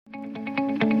Hi,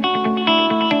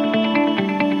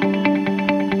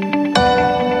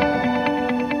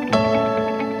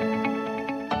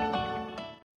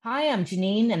 I'm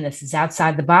Janeane, and this is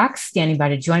Outside the Box. Standing by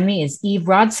to join me is Eve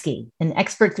Rodsky, an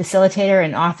expert facilitator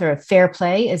and author of Fair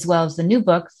Play, as well as the new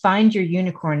book, Find Your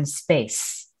Unicorn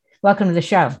Space. Welcome to the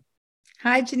show.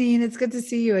 Hi, Janeane. It's good to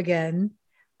see you again.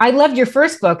 I loved your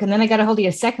first book, and then I got a hold of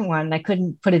your second one, and I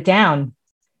couldn't put it down.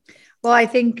 Well, I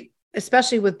think,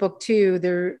 especially with book two,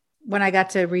 when I got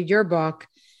to read your book,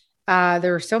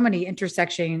 there were so many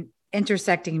intersecting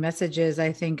messages,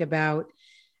 I think, about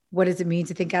what does it mean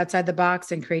to think outside the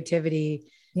box and creativity,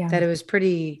 Yeah. that it was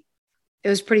pretty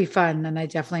fun. And I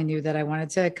definitely knew that I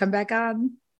wanted to come back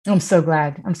on. I'm so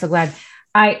glad. I'm so glad.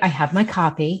 I have my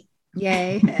copy.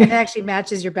 Yay. And it actually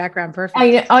matches your background perfect.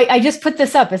 I just put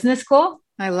this up. Isn't this cool?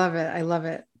 I love it. I love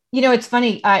it. It's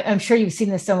funny. I'm sure you've seen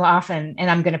this so often,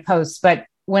 and I'm going to post, but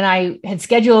when I had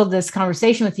scheduled this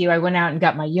conversation with you, I went out and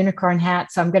got my unicorn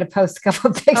hat. So I'm going to post a couple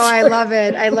of pictures. Oh, I love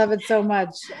it. I love it so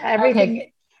much. Everything.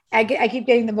 Okay. I keep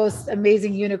getting the most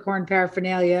amazing unicorn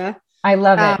paraphernalia. I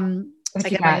love it. I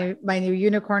got my new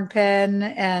unicorn pen,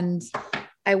 and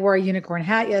I wore a unicorn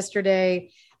hat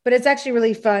yesterday, but it's actually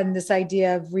really fun. This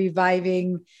idea of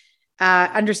reviving,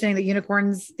 understanding that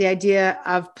unicorns, the idea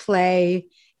of play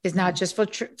is not just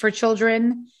for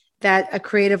children, that a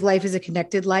creative life is a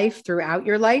connected life throughout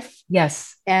your life.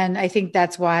 Yes. And I think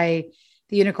that's why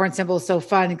the unicorn symbol is so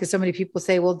fun, because so many people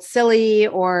say, well, it's silly,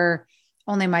 or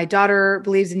only my daughter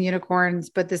believes in unicorns.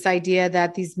 But this idea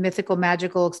that these mythical,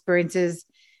 magical experiences,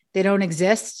 they don't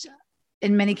exist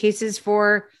in many cases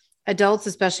for adults,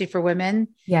 especially for women.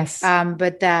 Yes.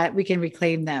 But that we can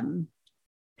reclaim them.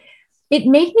 It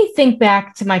made me think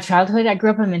back to my childhood. I grew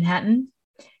up in Manhattan,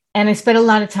 and I spent a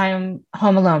lot of time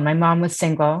home alone. My mom was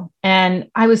single, and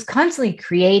I was constantly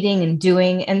creating and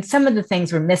doing, and some of the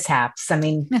things were mishaps. I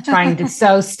mean, trying to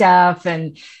sew stuff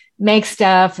and make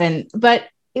stuff, but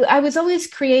I was always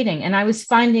creating, and I was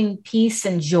finding peace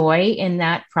and joy in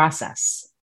that process.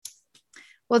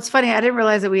 Well, it's funny. I didn't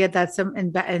realize that we had that some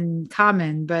in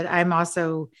common, but I'm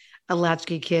also a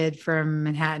latchkey kid from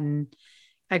Manhattan.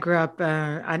 I grew up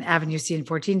on Avenue C and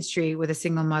 14th Street with a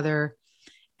single mother.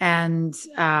 And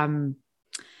I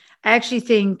actually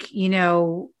think,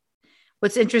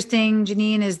 what's interesting,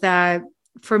 Janeane, is that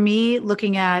for me,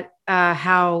 looking at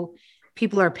how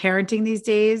people are parenting these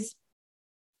days,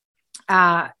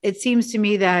 it seems to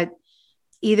me that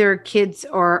either kids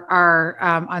are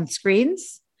on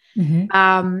screens,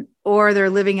 or they're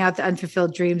living out the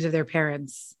unfulfilled dreams of their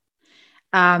parents.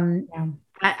 Yeah.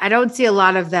 I don't see a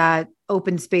lot of that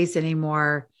open space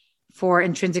anymore for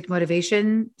intrinsic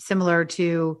motivation, similar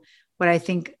to what I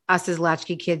think us as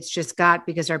latchkey kids just got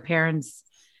because our parents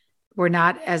were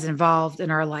not as involved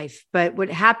in our life. But what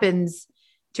happens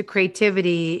to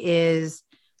creativity is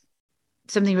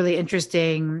something really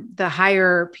interesting. The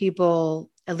higher people,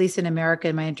 at least in America,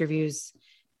 in my interviews,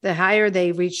 the higher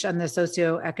they reached on the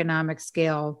socioeconomic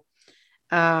scale,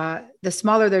 the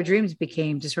smaller their dreams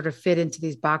became to sort of fit into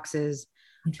these boxes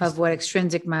of what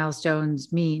extrinsic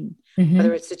milestones mean,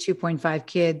 whether it's the 2.5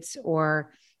 kids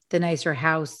or the nicer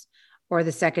house or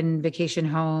the second vacation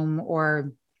home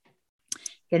or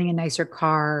getting a nicer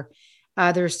car.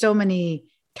 There's so many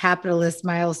capitalist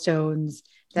milestones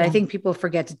that I think people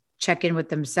forget to check in with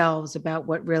themselves about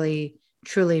what really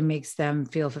truly makes them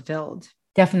feel fulfilled.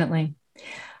 Definitely.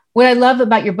 What I love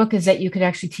about your book is that you could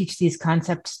actually teach these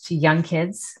concepts to young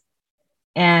kids,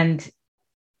 and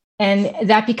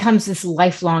that becomes this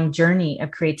lifelong journey of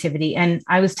creativity. And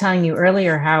I was telling you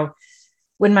earlier how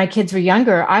when my kids were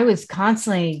younger, I was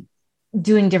constantly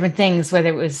doing different things, whether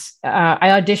it was,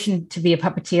 I auditioned to be a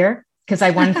puppeteer because I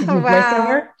wanted to do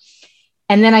voiceover.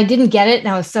 And then I didn't get it. And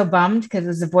I was so bummed because it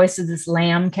was the voice of this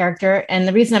lamb character. And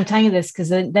the reason I'm telling you this, because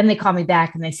then they called me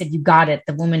back and they said, you got it.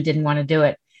 The woman didn't want to do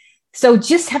it. So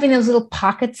just having those little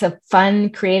pockets of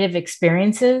fun, creative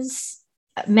experiences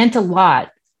meant a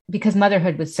lot because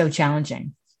motherhood was so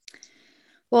challenging.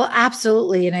 Well,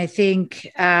 absolutely. And I think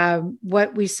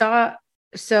what we saw,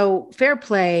 so Fair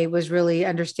Play was really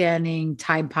understanding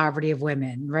time poverty of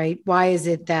women, right? Why is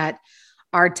it that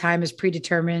our time is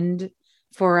predetermined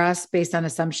for us based on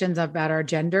assumptions about our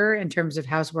gender in terms of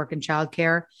housework and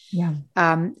childcare? Yeah.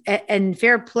 And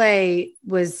Fair Play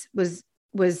was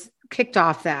kicked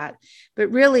off that,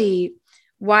 but really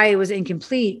why it was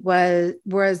incomplete was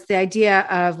the idea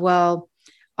of, well,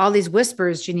 all these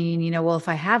whispers, Janeane, well, if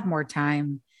I have more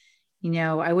time,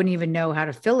 I wouldn't even know how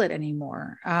to fill it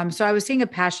anymore. So I was seeing a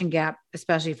passion gap,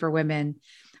 especially for women,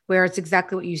 where it's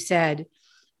exactly what you said.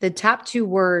 The top two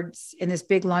words in this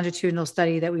big longitudinal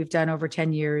study that we've done over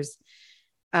 10 years,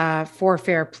 for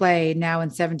fair play now in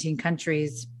 17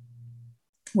 countries.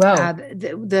 Whoa.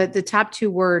 The top two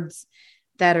words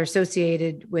that are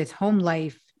associated with home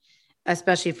life,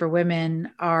 especially for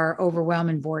women, are overwhelm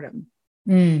and boredom.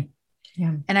 Mm.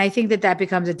 Yeah. And I think that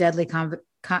becomes a deadly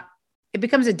it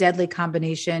becomes a deadly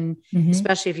combination,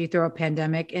 especially if you throw a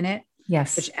pandemic in it.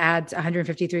 Yes. Which adds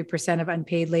 153% of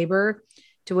unpaid labor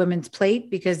to women's plate,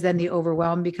 because then the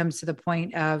overwhelm becomes to the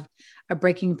point of a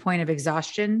breaking point of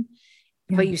exhaustion,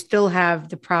 but you still have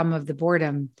the problem of the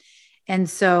boredom. And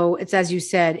so it's, as you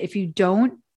said, if you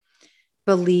don't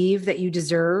believe that you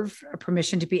deserve a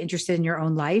permission to be interested in your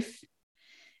own life,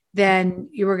 then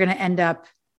you are going to end up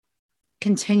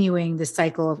continuing the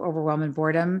cycle of overwhelm and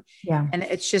boredom. Yeah. And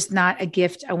it's just not a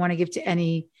gift I want to give to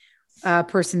any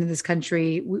person in this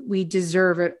country. We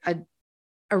deserve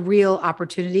a real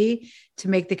opportunity to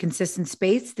make the consistent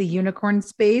space, the unicorn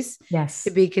space, yes,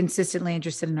 to be consistently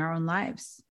interested in our own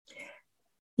lives.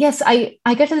 Yes, I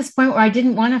got to this point where I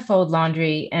didn't want to fold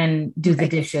laundry and do the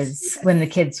dishes when the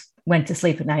kids went to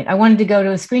sleep at night. I wanted to go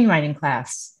to a screenwriting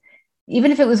class,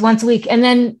 even if it was once a week. And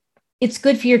then it's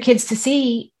good for your kids to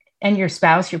see, and your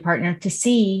spouse, your partner, to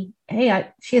see, hey,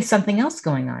 she has something else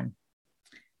going on.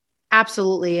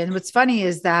 Absolutely. And what's funny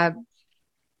is that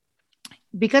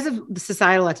because of the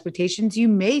societal expectations, you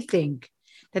may think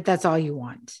that that's all you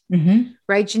want.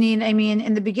 Right, Janeane? I mean,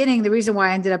 in the beginning, the reason why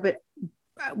I ended up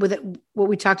with what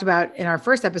we talked about in our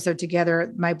first episode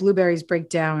together, my blueberries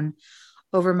breakdown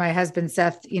over my husband,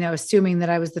 Seth, assuming that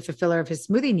I was the fulfiller of his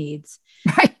smoothie needs.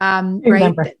 Right.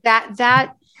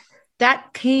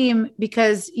 That came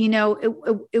because,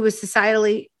 it was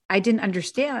societally, I didn't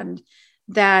understand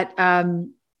that,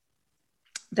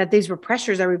 that these were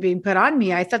pressures that were being put on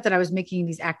me. I thought that I was making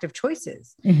these active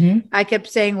choices. I kept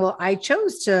saying, well, I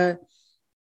chose to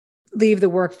leave the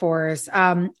workforce.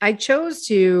 I chose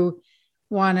to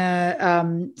want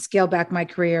to scale back my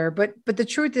career. But the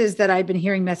truth is that I've been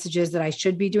hearing messages that I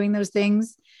should be doing those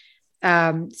things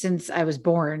since I was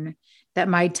born, that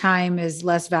my time is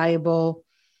less valuable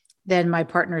than my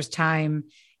partner's time.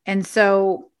 And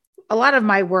so a lot of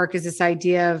my work is this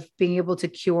idea of being able to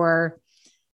cure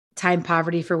time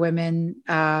poverty for women,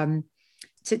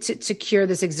 to cure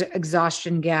this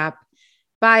exhaustion gap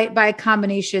by a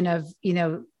combination of,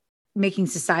 making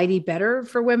society better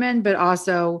for women, but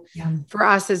also for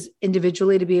us as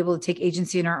individually to be able to take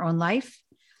agency in our own life.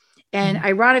 And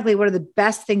ironically, one of the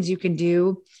best things you can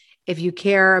do if you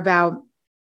care about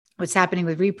what's happening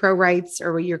with repro rights,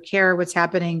 or you care what's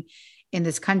happening in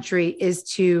this country, is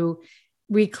to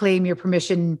reclaim your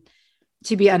permission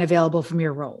to be unavailable from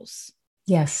your roles.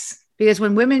 Yes. Because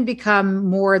when women become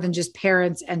more than just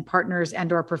parents and partners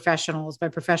and or professionals, by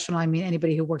professional, I mean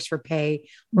anybody who works for pay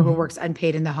or who works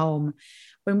unpaid in the home,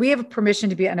 when we have permission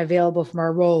to be unavailable from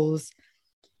our roles,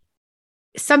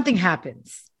 something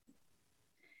happens.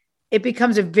 It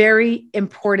becomes a very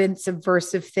important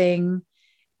subversive thing,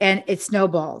 and it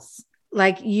snowballs.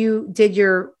 Like, you did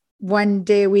your 1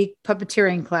 day a week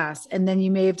puppeteering class, and then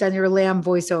you may have done your lamb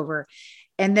voiceover,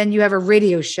 and then you have a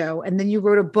radio show, and then you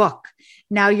wrote a book.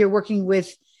 Now you're working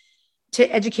to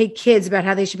educate kids about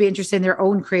how they should be interested in their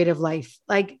own creative life.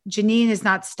 Like, Janeane is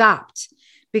not stopped,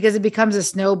 because it becomes a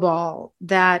snowball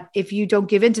that if you don't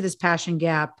give into this passion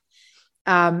gap,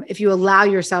 if you allow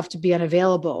yourself to be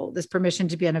unavailable, this permission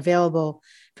to be unavailable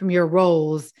from your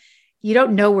roles, you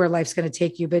don't know where life's going to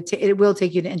take you, but it will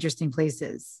take you to interesting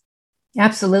places.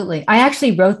 Absolutely. I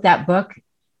actually wrote that book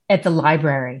at the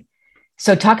library.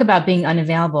 So talk about being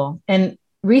unavailable. And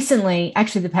recently,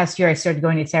 actually the past year, I started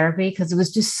going to therapy because it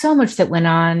was just so much that went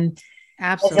on.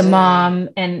 Absolutely. As a mom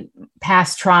and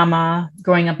past trauma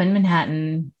growing up in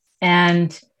Manhattan.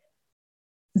 And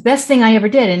the best thing I ever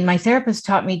did, and my therapist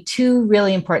taught me two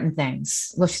really important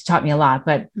things. Well, she taught me a lot,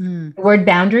 but the word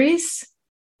boundaries,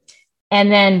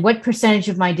 and then what percentage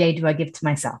of my day do I give to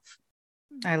myself?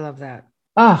 I love that.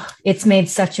 Oh, it's made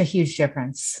such a huge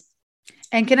difference.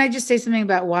 And can I just say something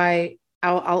about why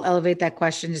I'll elevate that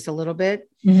question just a little bit?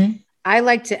 I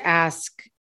like to ask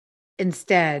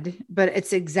instead, but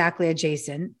it's exactly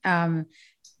adjacent.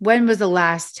 When was the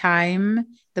last time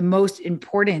the most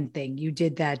important thing you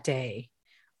did that day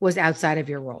was outside of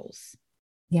your roles?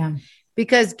 Yeah.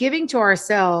 Because giving to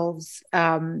ourselves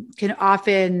can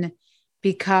often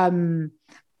become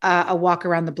a walk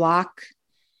around the block,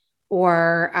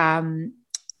 or,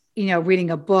 reading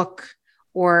a book,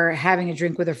 or having a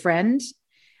drink with a friend,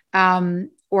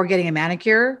 or getting a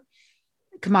manicure,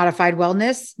 commodified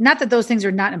wellness. Not that those things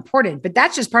are not important, but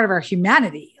that's just part of our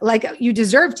humanity. Like, you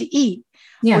deserve to eat,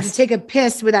 or to take a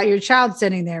piss without your child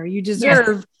sitting there. You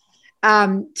deserve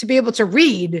to be able to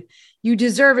read. You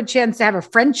deserve a chance to have a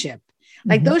friendship.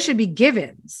 Like those should be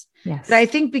givens. Yes. But I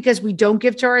think because we don't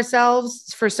give to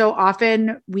ourselves for so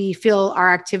often, we fill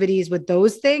our activities with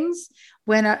those things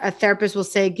when a therapist will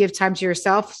say, give time to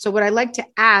yourself. So what I like to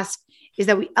ask is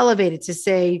that we elevate it to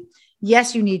say,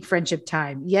 yes, you need friendship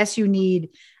time. Yes, you need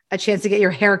a chance to get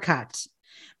your hair cut.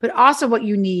 But also what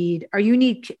you need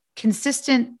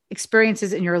consistent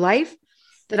experiences in your life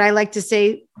that I like to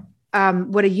say,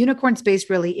 what a unicorn space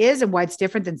really is and why it's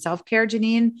different than self-care,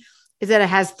 Janeane, is that it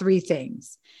has three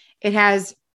things. It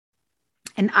has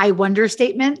an I wonder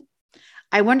statement.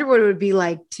 I wonder what it would be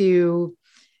like to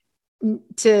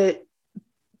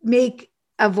make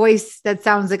a voice that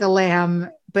sounds like a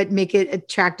lamb, but make it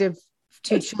attractive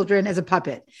to children as a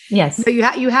puppet. Yes. So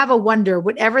you have a wonder,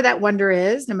 whatever that wonder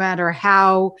is, no matter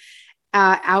how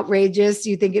outrageous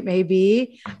you think it may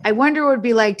be. I wonder what it would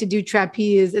be like to do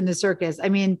trapeze in the circus. I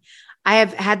mean, I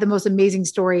have had the most amazing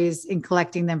stories in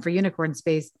collecting them for Unicorn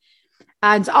Space.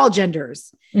 It's all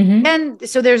genders. And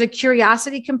so there's a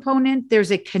curiosity component.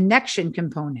 There's a connection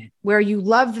component where you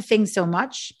love the thing so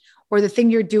much, or the thing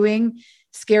you're doing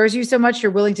scares you so much,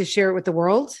 you're willing to share it with the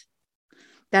world.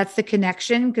 That's the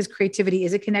connection, because creativity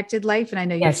is a connected life. And I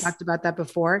know you've talked about that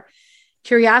before.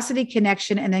 Curiosity,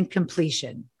 connection, and then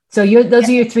completion. So those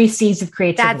are your 3 C's of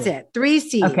creativity. That's it. 3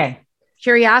 C's. Okay.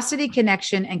 Curiosity,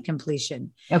 connection, and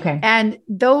completion. Okay. And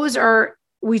those are,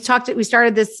 we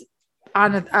started this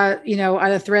on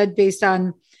a thread based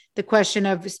on the question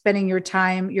of spending your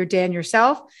time, your day, and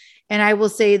yourself. And I will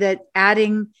say that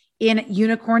adding in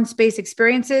unicorn space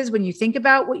experiences, when you think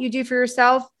about what you do for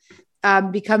yourself,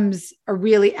 becomes a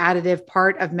really additive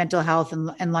part of mental health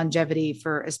and longevity,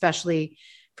 especially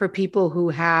for people who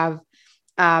have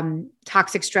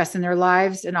toxic stress in their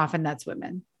lives. And often that's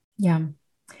women. Yeah.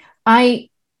 I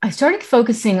started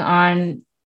focusing on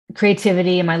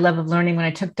creativity and my love of learning when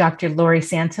I took Dr. Laurie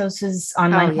Santos's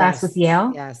online class with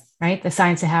Yale, right? The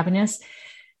Science of Happiness.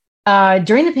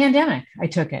 During the pandemic, I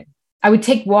took it. I would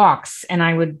take walks and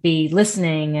I would be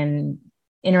listening and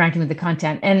interacting with the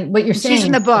content. And what you're saying, she's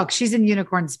in the book, she's in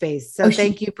Unicorn Space. So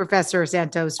thank you, Professor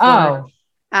Santos.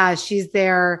 She's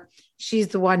there. She's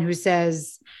the one who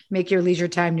says, make your leisure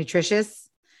time nutritious.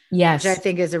 Yes. Which I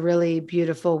think is a really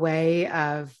beautiful way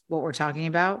of what we're talking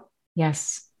about.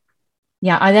 Yes.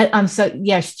 Yeah.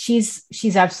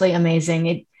 She's absolutely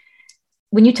amazing.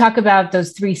 When you talk about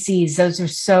those 3 C's, those are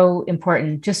so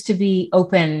important, just to be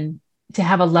open, to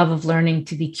have a love of learning,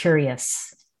 to be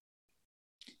curious.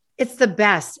 It's the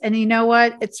best. And you know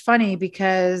what? It's funny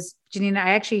because, Janeane, I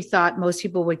actually thought most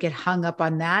people would get hung up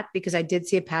on that, because I did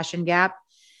see a passion gap.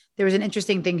 There was an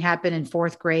interesting thing happen in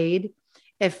 4th grade.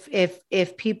 If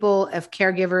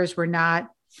caregivers were not,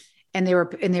 and they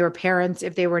were parents,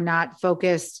 if they were not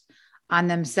focused on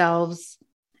themselves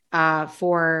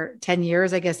for 10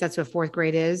 years, I guess that's what 4th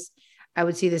grade is, I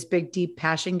would see this big, deep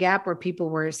passion gap where people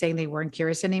were saying they weren't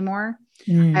curious anymore.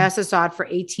 I also saw it for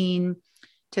 18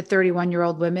 to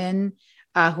 31-year-old women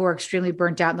who are extremely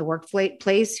burnt out in the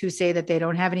workplace, who say that they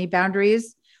don't have any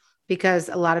boundaries, because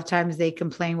a lot of times they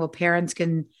complain, well, parents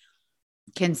can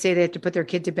say they have to put their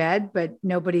kid to bed, but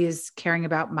nobody is caring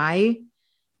about my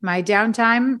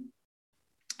downtime.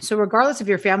 So regardless of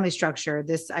your family structure,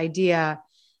 this idea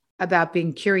about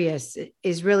being curious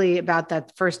is really about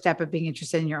that first step of being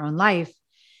interested in your own life.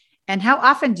 And how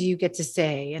often do you get to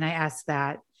say, and I ask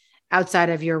that, outside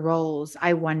of your roles,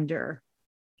 I wonder.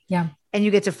 Yeah. And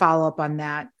you get to follow up on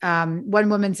that. One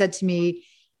woman said to me,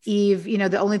 Eve,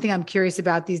 the only thing I'm curious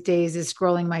about these days is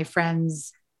scrolling my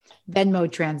friends'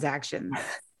 Venmo transactions.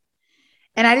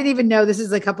 And I didn't even know, this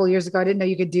is a couple of years ago, I didn't know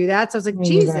you could do that. So I was like,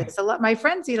 Jesus, my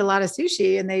friends eat a lot of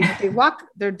sushi, and they walk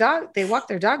their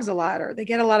dogs a lot, or they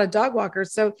get a lot of dog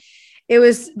walkers. So it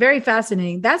was very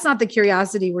fascinating. That's not the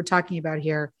curiosity we're talking about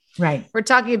here. Right. We're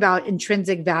talking about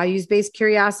intrinsic values-based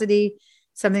curiosity,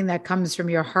 something that comes from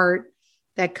your heart,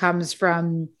 that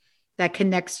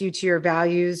connects you to your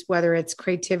values, whether it's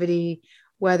creativity,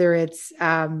 whether it's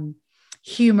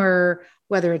humor,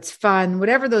 whether it's fun,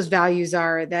 whatever those values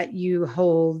are that you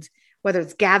hold, whether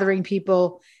it's gathering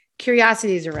people,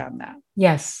 curiosity is around that.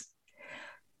 Yes.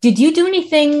 Did you do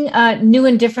anything new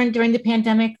and different during the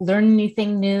pandemic? Learn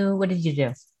anything new? What did you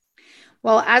do?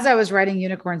 Well, as I was writing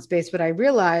Unicorn Space, what I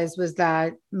realized was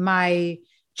that my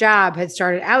job had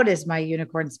started out as my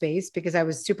Unicorn Space, because I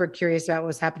was super curious about what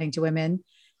was happening to women,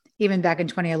 even back in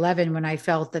 2011, when I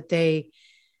felt that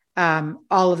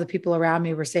all of the people around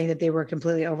me were saying that they were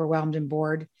completely overwhelmed and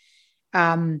bored.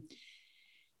 And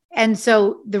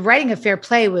so the writing of Fair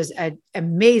Play was an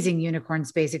amazing Unicorn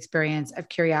Space experience of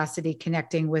curiosity,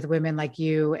 connecting with women like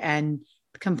you and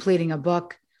completing a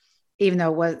book, even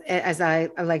though it was, as I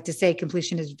like to say,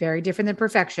 completion is very different than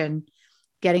perfection.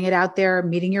 getting it out there,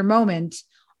 meeting your moment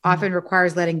often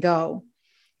requires letting go.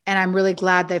 And I'm really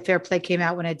glad that Fair Play came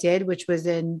out when it did, which was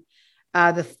in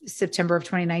the September of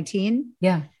 2019.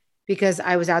 Yeah. Because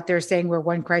I was out there saying we're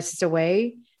one crisis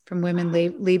away from women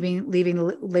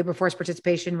leaving labor force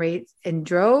participation rates in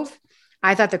drove.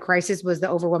 I thought the crisis was the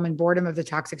overwhelming boredom of the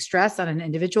toxic stress on an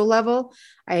individual level.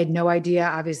 I had no idea,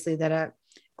 obviously, that a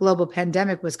global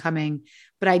pandemic was coming,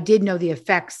 but I did know the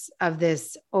effects of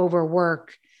this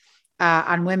overwork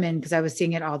on women because I was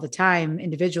seeing it all the time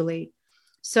individually.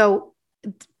 So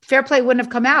Fair Play wouldn't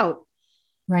have come out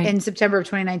in September of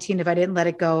 2019 if I didn't let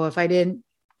it go, if I didn't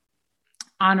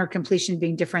honor completion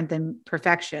being different than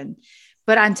perfection.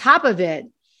 But on top of it,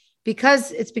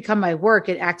 because it's become my work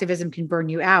and activism can burn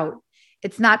you out,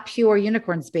 it's not pure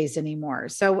unicorn space anymore.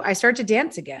 So I started to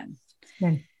dance again,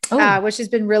 which has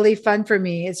been really fun for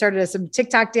me. It started as some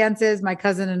TikTok dances. My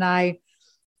cousin and I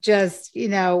just,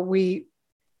 we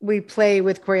play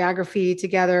with choreography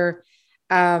together.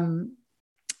 I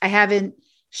haven't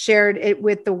shared it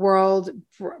with the world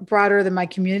broader than my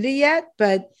community yet,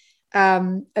 but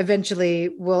eventually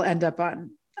we'll end up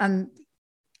on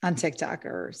TikTok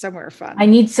or somewhere fun. I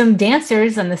need some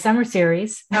dancers on the summer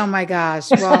series. Oh my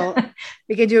gosh. Well,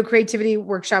 we can do a creativity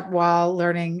workshop while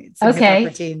learning some hip-hop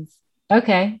routines.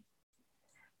 Okay.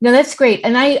 No, that's great.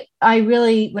 And I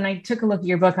really, when I took a look at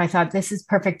your book, I thought this is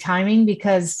perfect timing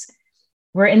because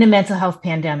we're in a mental health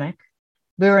pandemic.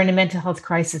 We were in a mental health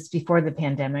crisis before the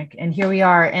pandemic, and here we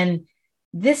are. And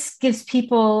this gives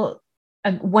people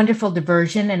a wonderful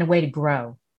diversion and a way to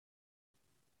grow.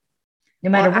 No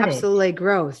matter what. Absolutely.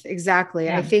 Growth. Exactly.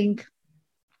 Yeah. I think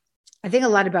a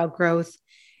lot about growth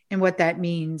and what that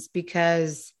means,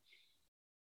 because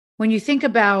when you think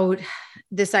about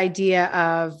this idea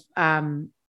of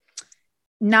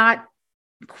not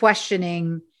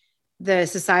questioning the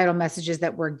societal messages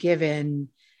that we're given,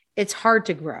 it's hard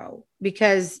to grow,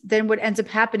 because then what ends up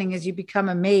happening is you become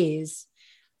a maze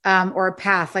or a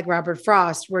path like Robert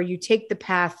Frost, where you take the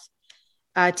path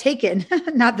taken,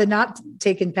 not the not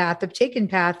taken path, the taken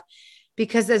path,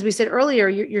 because as we said earlier,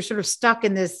 you're sort of stuck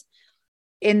in this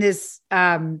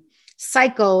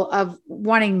cycle of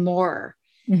wanting more,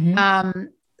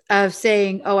 of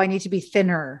saying, oh, I need to be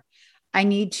thinner. I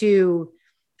need to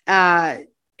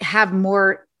have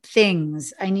more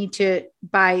things. I need to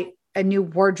buy a new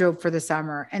wardrobe for the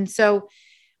summer. And so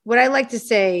what I like to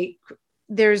say,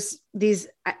 there's these,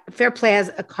 Fair Play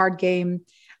has a card game.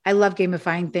 I love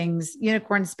gamifying things.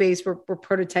 Unicorn Space, we're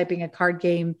prototyping a card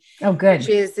game. Oh, good. Which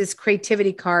is this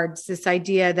creativity cards, this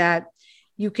idea that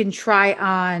you can try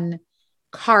on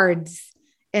cards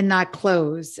and not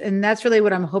clothes. And that's really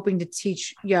what I'm hoping to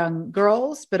teach young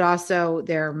girls, but also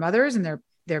their mothers and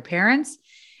their parents,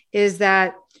 is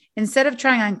that instead of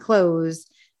trying on clothes,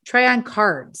 try on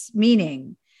cards.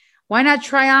 Meaning, why not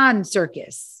try on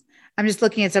circus? I'm just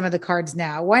looking at some of the cards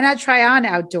now. Why not try on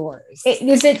outdoors?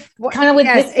 Is it kind of with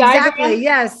this diagram? Exactly.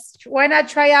 Yes. Why not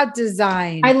try out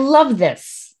design? I love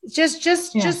this. Just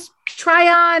try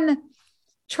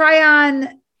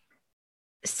on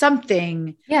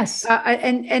something. Yes.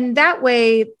 And that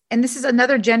way, and this is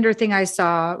another gender thing I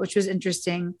saw, which was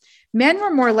interesting. Men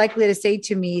were more likely to say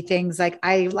to me things like,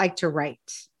 I like to write,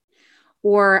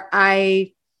 or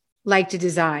I like to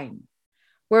design.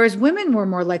 Whereas women were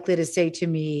more likely to say to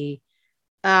me,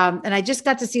 and I just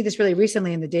got to see this really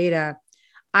recently in the data,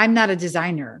 I'm not a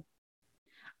designer.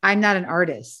 I'm not an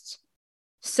artist.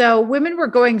 So women were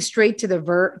going straight to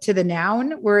the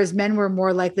noun, whereas men were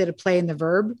more likely to play in the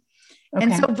verb. Okay.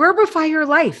 And so verbify your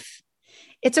life.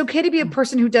 It's okay to be a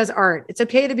person who does art. It's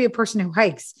okay to be a person who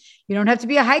hikes. You don't have to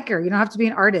be a hiker. You don't have to be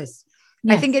an artist.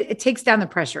 Yes. I think it takes down the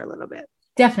pressure a little bit.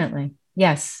 Definitely.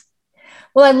 Yes.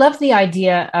 Well, I love the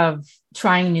idea of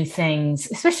trying new things,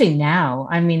 especially now.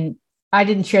 I mean, I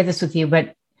didn't share this with you,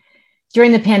 but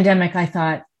during the pandemic, I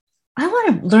thought, I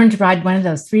want to learn to ride one of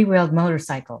those 3-wheeled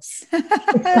motorcycles.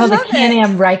 It's called a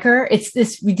Can-Am Riker. It's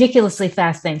this ridiculously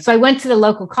fast thing. So I went to the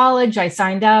local college. I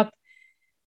signed up.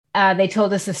 They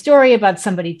told us a story about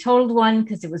somebody totaled one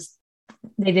because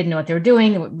they didn't know what they were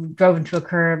doing. It drove into a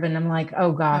curb. And I'm like,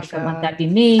 oh gosh, don't let that be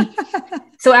me.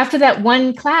 So after that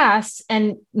one class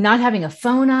and not having a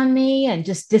phone on me and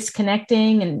just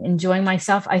disconnecting and enjoying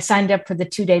myself, I signed up for the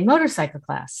 2-day motorcycle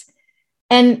class.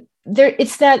 And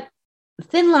it's that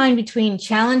thin line between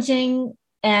challenging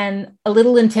and a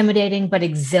little intimidating, but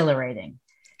exhilarating.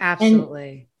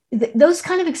 Absolutely. Those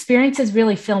kind of experiences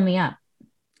really fill me up.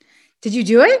 Did you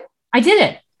do it? I did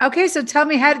it. Okay. So tell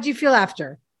me, how did you feel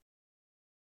after?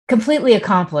 Completely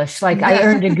accomplished. Like I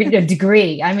earned a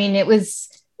degree. I mean, it was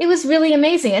really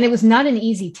amazing. And it was not an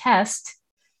easy test.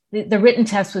 The written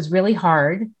test was really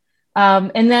hard,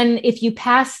 And then if you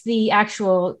pass the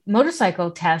actual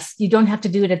motorcycle test, you don't have to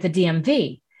do it at the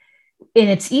DMV. And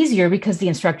it's easier because the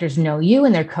instructors know you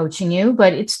and they're coaching you,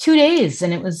 but it's 2 days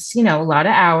and it was, a lot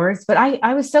of hours, but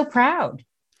I was so proud.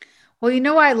 Well,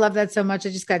 why I love that so much? I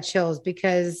just got chills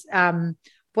because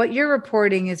what you're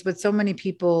reporting is what so many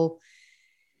people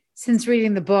since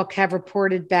reading the book have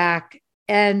reported back.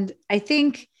 And I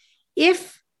think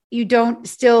if you don't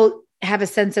still have a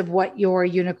sense of what your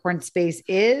unicorn space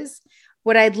is,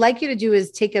 what I'd like you to do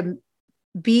is take a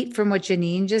beat from what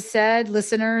Janeane just said,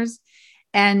 listeners,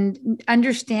 and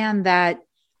understand that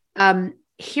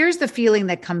here's the feeling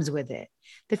that comes with it.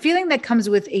 The feeling that comes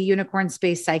with a unicorn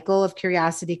space cycle of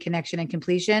curiosity, connection, and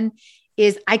completion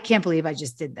is, I can't believe I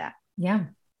just did that. Yeah.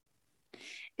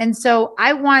 And so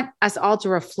I want us all to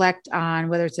reflect on,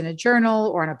 whether it's in a journal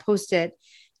or on a Post-it,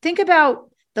 think about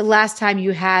the last time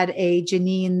you had a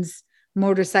Janeane's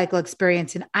motorcycle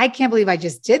experience. And I can't believe I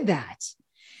just did that.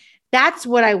 That's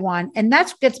what I want. And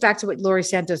that gets back to what Laurie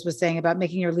Santos was saying about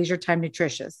making your leisure time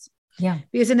nutritious. Yeah.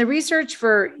 Because in the research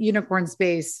for unicorn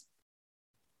space,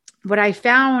 what I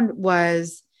found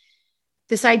was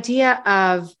this idea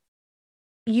of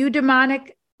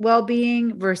eudaimonic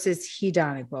well-being versus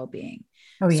hedonic well-being.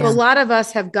 Oh, yeah. So a lot of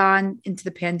us have gone into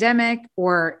the pandemic,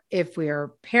 or if we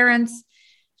are parents,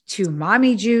 to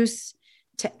mommy juice,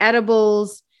 to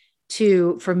edibles,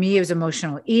 for me, it was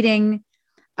emotional eating.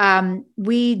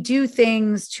 We do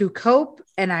things to cope,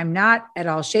 and I'm not at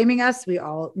all shaming us. We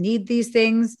all need these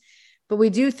things, but we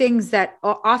do things that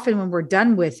often when we're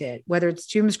done with it, whether it's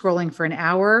doom scrolling for an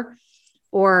hour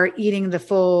or eating the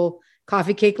full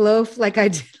coffee cake loaf, like I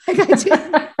did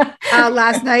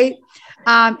last night.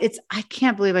 I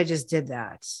can't believe I just did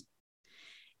that.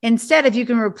 Instead, if you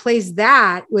can replace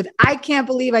that with, I can't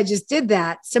believe I just did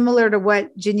that, similar to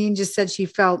what Janeane just said she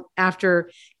felt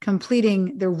after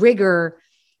completing the rigor,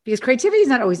 because creativity is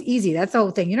not always easy. That's the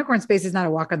whole thing. Unicorn space is not a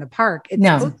walk on the park. It's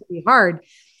supposed to be hard,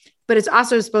 but it's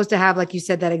also supposed to have, like you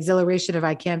said, that exhilaration of,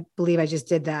 I can't believe I just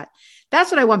did that.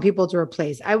 That's what I want people to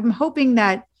replace. I'm hoping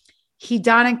that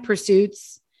hedonic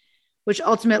pursuits, which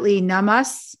ultimately numb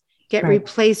us, get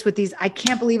replaced with these, I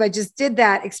can't believe I just did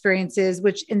that experiences,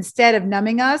 which instead of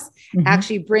numbing us,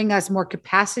 actually bring us more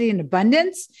capacity and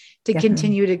abundance to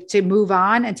continue to move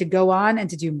on and to go on and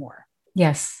to do more.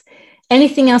 Yes.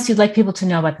 Anything else you'd like people to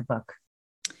know about the book?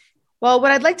 Well,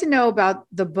 what I'd like to know about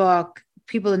the book,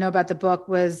 people to know about the book,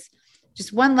 was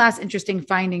just one last interesting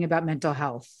finding about mental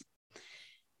health.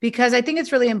 Because I think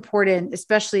it's really important,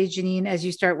 especially Janeane, as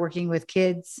you start working with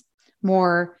kids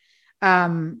more,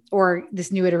 or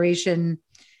this new iteration,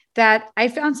 that I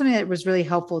found something that was really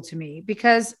helpful to me,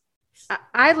 because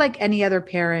I, like any other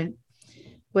parent,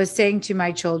 was saying to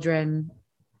my children,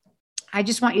 I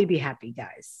just want you to be happy,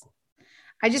 guys.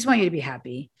 I just want you to be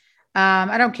happy.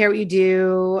 I don't care what you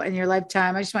do in your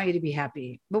lifetime. I just want you to be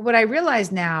happy. But what I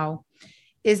realize now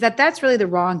is that that's really the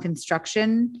wrong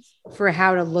construction for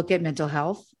how to look at mental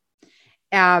health.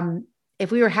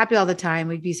 If we were happy all the time,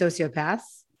 we'd be sociopaths.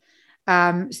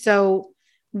 So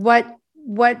what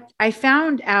I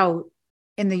found out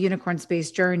in the unicorn space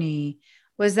journey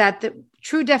was that the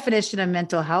true definition of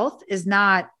mental health is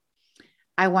not,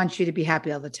 I want you to be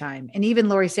happy all the time. And even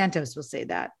Laurie Santos will say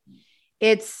that.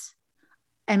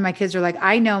 And my kids are like,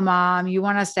 I know, Mom, you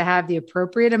want us to have the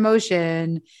appropriate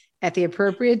emotion at the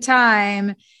appropriate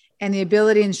time and the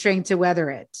ability and strength to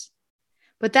weather it.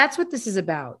 But that's what this is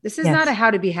about. This is not a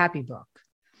how to be happy book.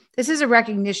 This is a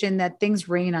recognition that things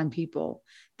rain on people.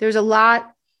 There's a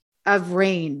lot of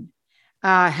rain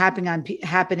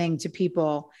happening to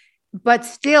people, but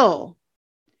still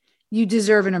you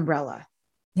deserve an umbrella.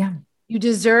 Yeah. You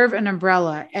deserve an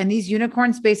umbrella. And these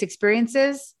unicorn space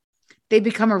experiences, they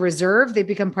become a reserve. They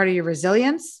become part of your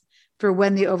resilience for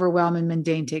when the overwhelm and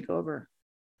mundane take over.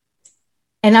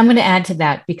 And I'm going to add to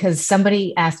that, because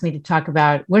somebody asked me to talk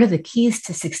about what are the keys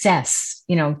to success,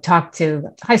 talk to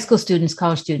high school students,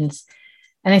 college students.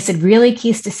 And I said, really,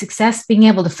 keys to success, being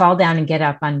able to fall down and get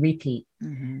up on repeat.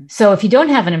 Mm-hmm. So if you don't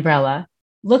have an umbrella,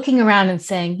 looking around and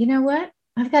saying, you know what,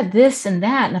 I've got this and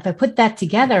that. And if I put that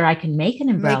together, I can make an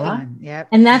umbrella. Yep.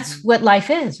 And that's what life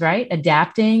is, right?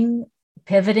 Adapting,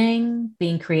 pivoting,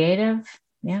 being creative.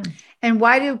 Yeah. And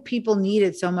why do people need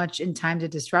it so much in times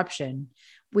of disruption?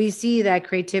 We see that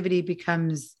creativity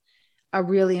becomes a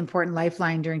really important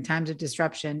lifeline during times of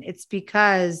disruption. It's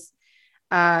because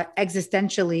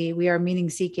existentially, we are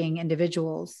meaning-seeking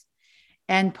individuals.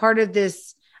 And part of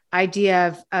this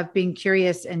idea of being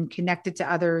curious and connected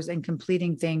to others and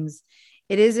completing things,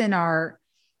 it is in our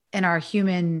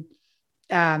human,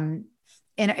 in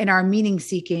our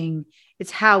meaning-seeking.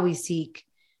 It's how we seek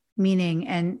meaning.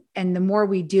 And the more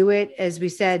we do it, as we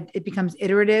said, it becomes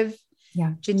iterative.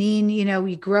 Yeah. Janeane,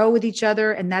 we grow with each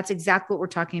other, and that's exactly what we're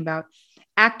talking about.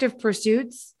 Active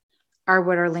pursuits are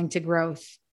what are linked to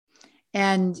growth.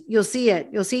 And you'll see it.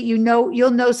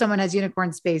 You'll know someone has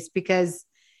unicorn space because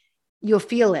you'll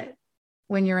feel it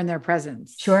when you're in their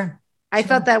presence. Sure. I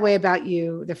felt that way about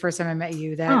you the first time I met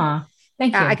you, that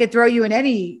thank you. I could throw you in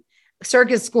any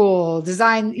circus school,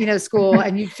 design, school,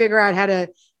 and you'd figure out how to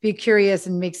be curious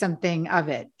and make something of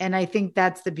it. And I think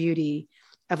that's the beauty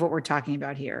of what we're talking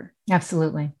about here.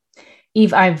 Absolutely.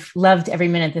 Eve, I've loved every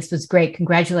minute. This was great.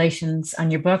 Congratulations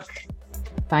on your book.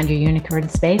 Find Your Unicorn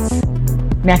Space.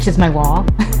 Matches my wall.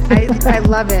 I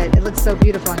love it. It looks so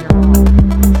beautiful on your wall.